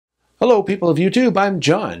Hello people of YouTube, I'm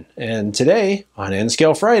John, and today on N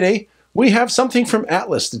Scale Friday we have something from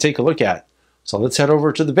Atlas to take a look at. So let's head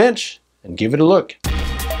over to the bench and give it a look.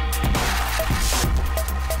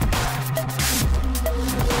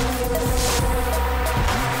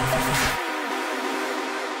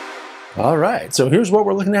 Alright, so here's what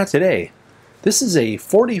we're looking at today. This is a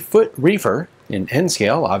 40-foot reefer in N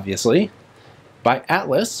scale, obviously, by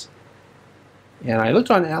Atlas. And I looked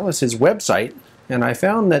on Atlas's website and I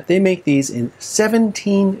found that they make these in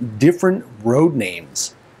 17 different road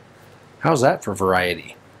names. How's that for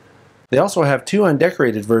variety? They also have 2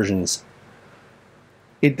 undecorated versions.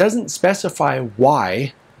 It doesn't specify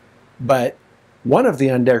why, but one of the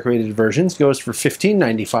undecorated versions goes for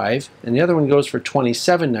 $15.95 and the other one goes for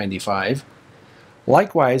 $27.95.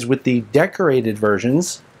 Likewise, with the decorated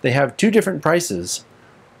versions, they have 2 different prices.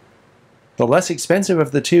 The less expensive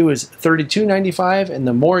of the 2 is $32.95 and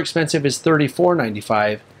the more expensive is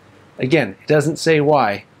 $34.95. Again, it doesn't say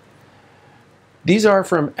why. These are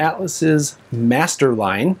from Atlas's Master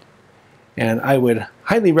line, and I would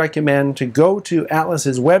highly recommend to go to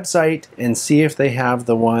Atlas's website and see if they have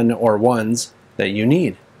the one or ones that you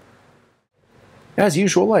need. As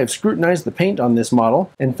usual, I've scrutinized the paint on this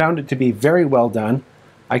model and found it to be very well done.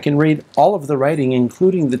 I can read all of the writing,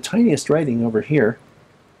 including the tiniest writing over here.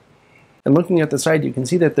 And looking at the side, you can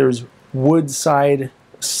see that there's wood side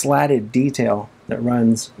slatted detail that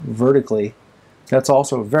runs vertically. That's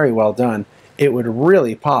also very well done. It would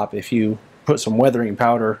really pop if you put some weathering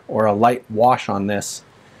powder or a light wash on this.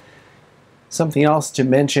 Something else to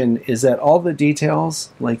mention is that all the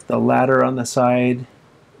details, like the ladder on the side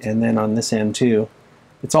and then on this end too,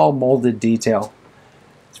 it's all molded detail.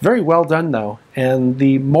 It's very well done though, and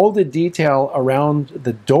the molded detail around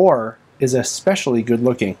the door is especially good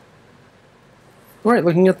looking. Alright,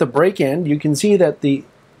 looking at the brake end, you can see that the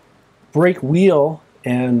brake wheel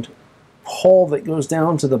and hole that goes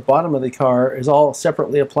down to the bottom of the car is all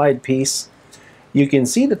separately applied piece. You can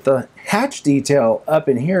see that the hatch detail up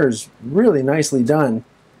in here is really nicely done.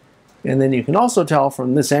 And then you can also tell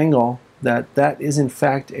from this angle that that is in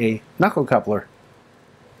fact a knuckle coupler.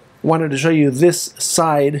 I wanted to show you this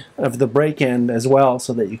side of the brake end as well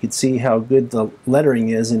so that you could see how good the lettering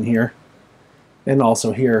is in here and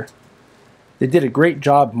also here. They did a great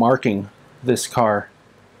job marking this car.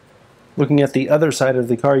 Looking at the other side of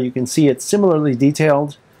the car, you can see it's similarly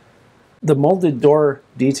detailed. The molded door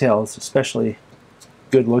detail is especially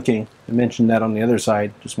good looking. I mentioned that on the other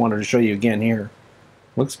side. Just wanted to show you again here.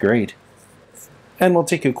 Looks great. And we'll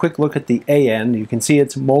take a quick look at the A end. You can see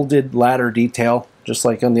it's molded ladder detail, just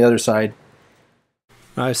like on the other side.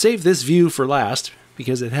 I saved this view for last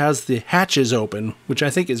because it has the hatches open, which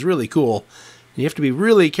I think is really cool. You have to be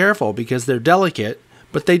really careful because they're delicate,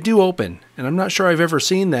 but they do open, and I'm not sure I've ever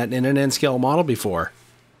seen that in an N-scale model before.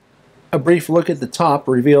 A brief look at the top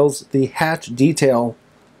reveals the hatch detail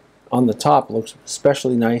on the top looks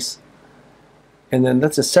especially nice. And then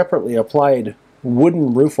that's a separately applied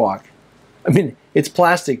wooden roof walk. I mean, it's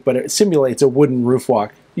plastic, but it simulates a wooden roof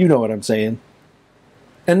walk. You know what I'm saying.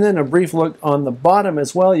 And then a brief look on the bottom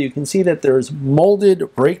as well. You can see that there's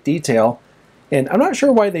molded brake detail. And I'm not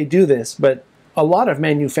sure why they do this, but a lot of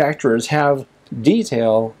manufacturers have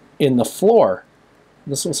detail in the floor.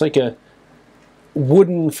 This looks like a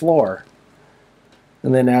wooden floor.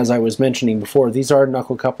 And then as I was mentioning before, these are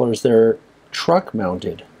knuckle couplers. They're truck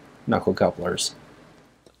mounted knuckle couplers.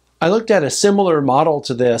 I looked at a similar model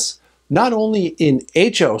to this, not only in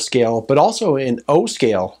HO scale, but also in O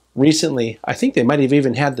scale recently. I think they might have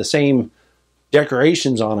even had the same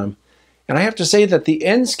decorations on them. And I have to say that the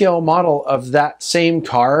N scale model of that same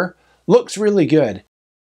car looks really good.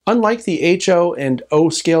 Unlike the HO and O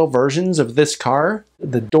scale versions of this car,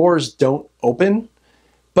 the doors don't open,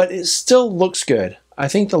 but it still looks good. I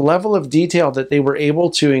think the level of detail that they were able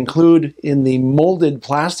to include in the molded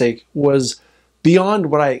plastic was beyond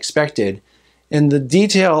what I expected. And the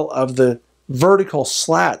detail of the vertical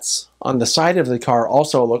slats on the side of the car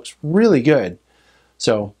also looks really good.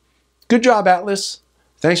 So, good job, Atlas.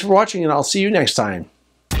 Thanks for watching, and I'll see you next time.